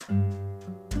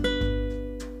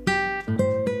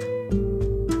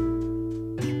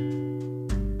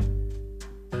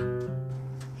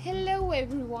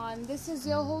is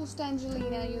your host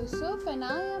Angelina Yusuf, and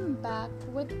I am back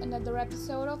with another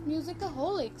episode of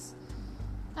Musicaholics.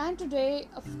 And today,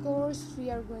 of course, we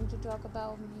are going to talk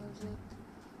about music.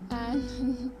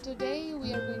 And today,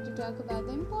 we are going to talk about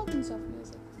the importance of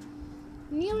music.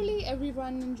 Nearly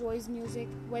everyone enjoys music,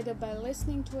 whether by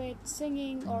listening to it,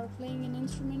 singing, or playing an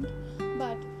instrument.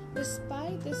 But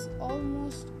despite this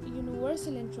almost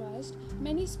universal interest,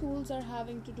 many schools are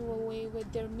having to do away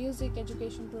with their music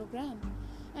education program.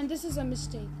 And this is a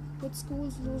mistake, with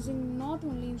schools losing not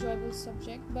only enjoyable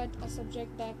subject but a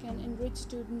subject that can enrich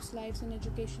students' lives and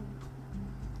education.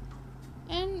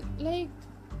 And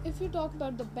if you talk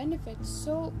about the benefits,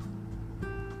 so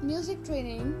music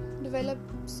training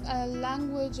develops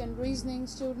language and reasoning.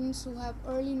 Students who have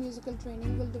early musical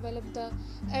training will develop the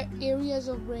areas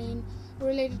of brain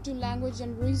related to language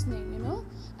and reasoning,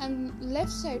 and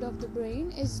left side of the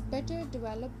brain is better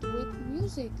developed with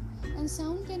music, and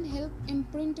sound can help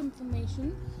imprint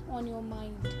information on your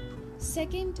mind.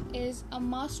 Second is a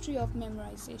mastery of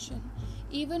memorization.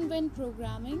 Even when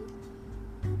programming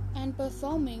and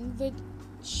performing with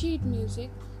sheet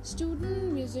music,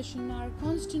 student musicians are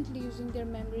constantly using their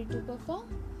memory to perform,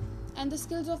 and the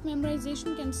skills of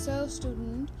memorization can serve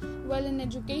students well in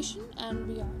education and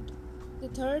beyond. The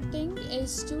third thing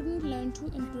is students learn to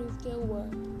improve their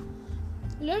work.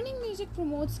 Learning music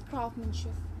promotes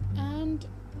craftsmanship, and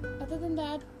other than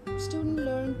that, students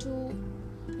learn to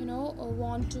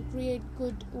want to create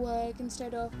good work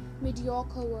instead of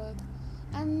mediocre work,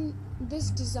 and this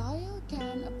desire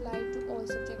can apply to all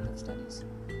subjects of studies.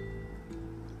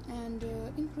 And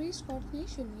increased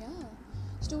coordination,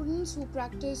 students who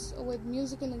practice with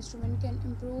musical instrument can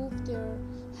improve their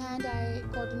hand-eye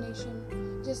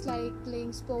coordination. Just like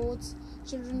playing sports,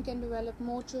 children can develop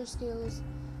motor skills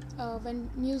when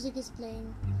music is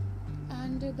playing.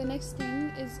 And the next thing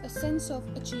is a sense of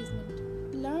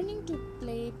achievement. Learning to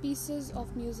play pieces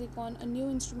of music on a new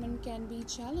instrument can be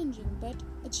challenging but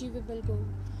achievable goal.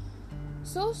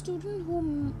 So students who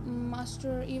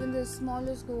master even the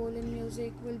smallest goal in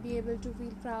music will be able to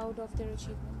feel proud of their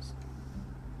achievements.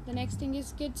 The next thing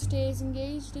is kids stays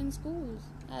engaged in schools,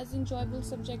 as enjoyable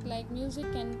subject like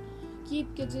music can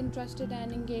keep kids interested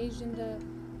and engaged in the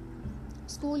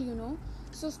school.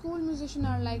 So school musicians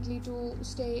are likely to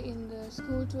stay in the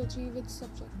school to achieve its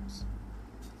subjects.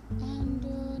 And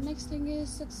next thing is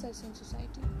success in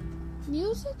society.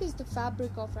 Music is the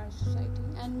fabric of our society,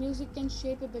 and music can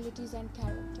shape abilities and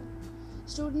character.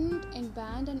 Students in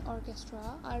band and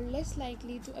orchestra are less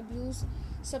likely to abuse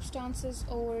substances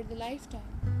over the lifetime.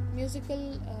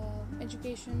 Musical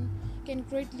education can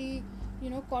greatly,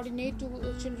 coordinate to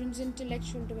children's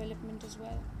intellectual development as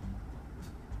well.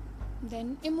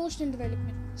 Then emotional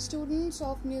development. Students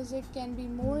of music can be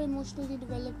more emotionally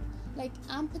developed, like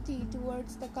empathy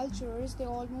towards the cultures. They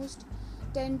almost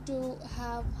tend to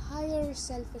have higher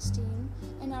self-esteem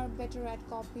and are better at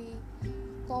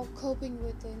coping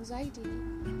with anxiety.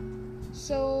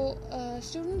 So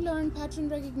students learn pattern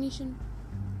recognition.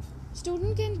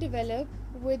 Student can develop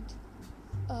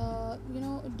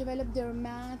develop their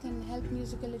math and help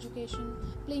musical education.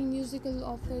 Playing musical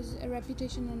offers a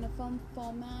reputation in a firm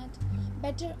format.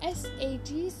 Better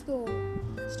SAT score.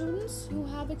 Students who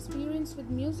have experience with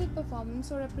music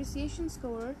performance or appreciation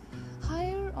score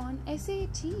higher on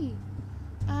SAT.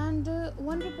 And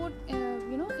one report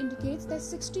indicates that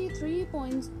 63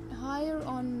 points higher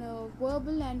on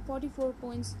verbal and 44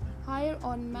 points higher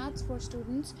on maths for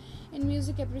students in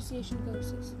music appreciation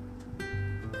courses.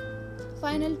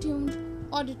 Final, tuned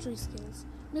auditory skills.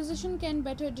 Musicians can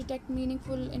better detect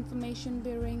meaningful information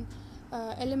bearing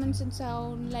elements in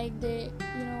sound, like the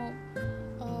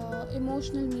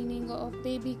emotional meaning of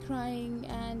baby crying.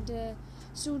 And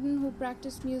students who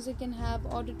practice music can have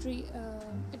auditory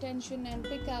attention and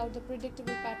pick out the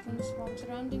predictable patterns from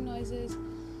surrounding noises.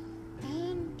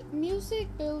 And music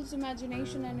builds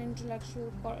imagination and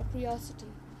intellectual curiosity.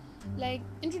 Like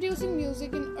introducing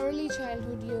music in early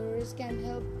childhood years can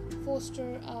help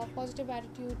foster a positive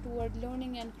attitude toward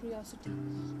learning and curiosity.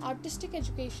 Artistic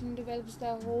education develops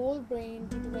the whole brain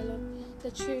to develop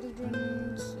the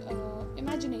children's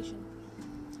imagination.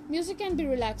 Music can be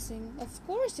relaxing. Of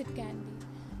course it can be.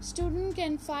 Students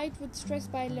can fight with stress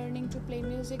by learning to play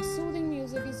music. Soothing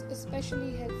music is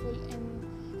especially helpful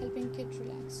in helping kids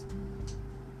relax.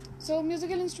 So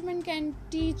musical instrument can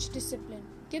teach discipline.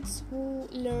 Kids who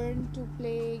learn to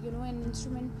play, an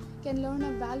instrument can learn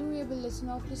a valuable lesson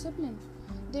of discipline.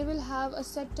 They will have a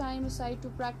set time aside to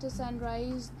practice and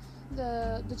rise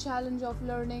the challenge of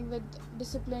learning with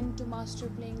discipline to master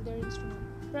playing their instrument.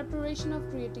 Preparation of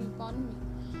creative economy.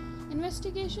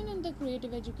 Investigation in the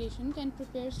creative education can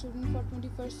prepare students for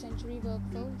 21st century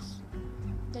workforce.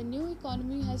 The new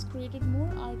economy has created more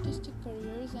artistic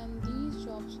careers, and these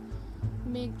jobs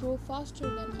may grow faster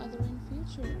than other in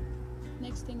future.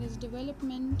 Next thing is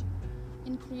development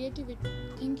in creative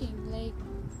thinking. Like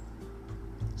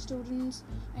students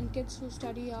and kids who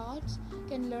study arts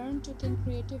can learn to think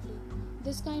creatively.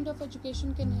 This kind of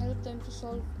education can help them to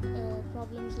solve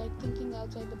problems like thinking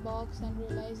outside the box and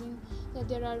realizing that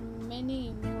there are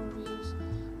many more ways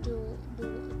to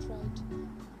do it right.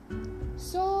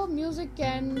 So, music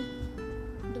can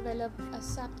develop a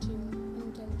subtle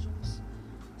intelligence.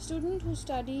 Students who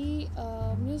study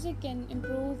music can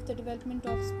improve the development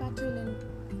of spatial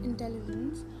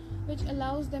intelligence, which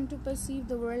allows them to perceive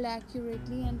the world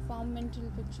accurately and form mental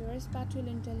pictures. Spatial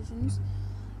intelligence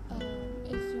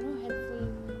is helpful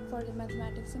for the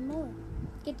mathematics and more.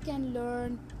 It can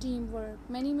learn teamwork.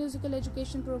 Many musical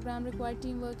education programs require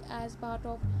teamwork as part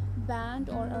of band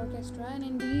or orchestra, and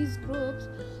in these groups,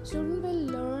 students will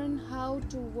learn how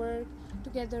to work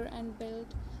together and build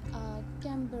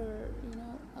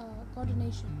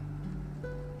coordination.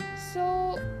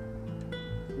 So,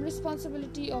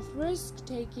 responsibility of risk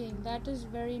taking, that is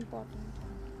very important.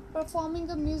 Performing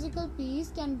a musical piece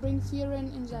can bring fear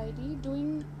and anxiety.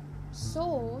 Doing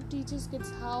so teaches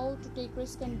kids how to take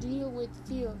risk and deal with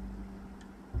fear,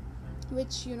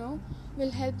 which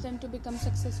will help them to become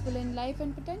successful in life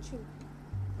and potential.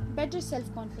 Better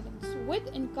self-confidence.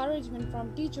 With encouragement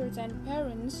from teachers and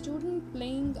parents, students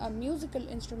playing a musical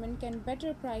instrument can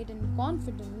better pride and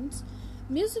confidence.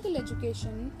 Musical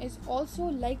education is also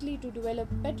likely to develop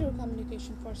better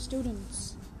communication for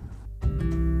students.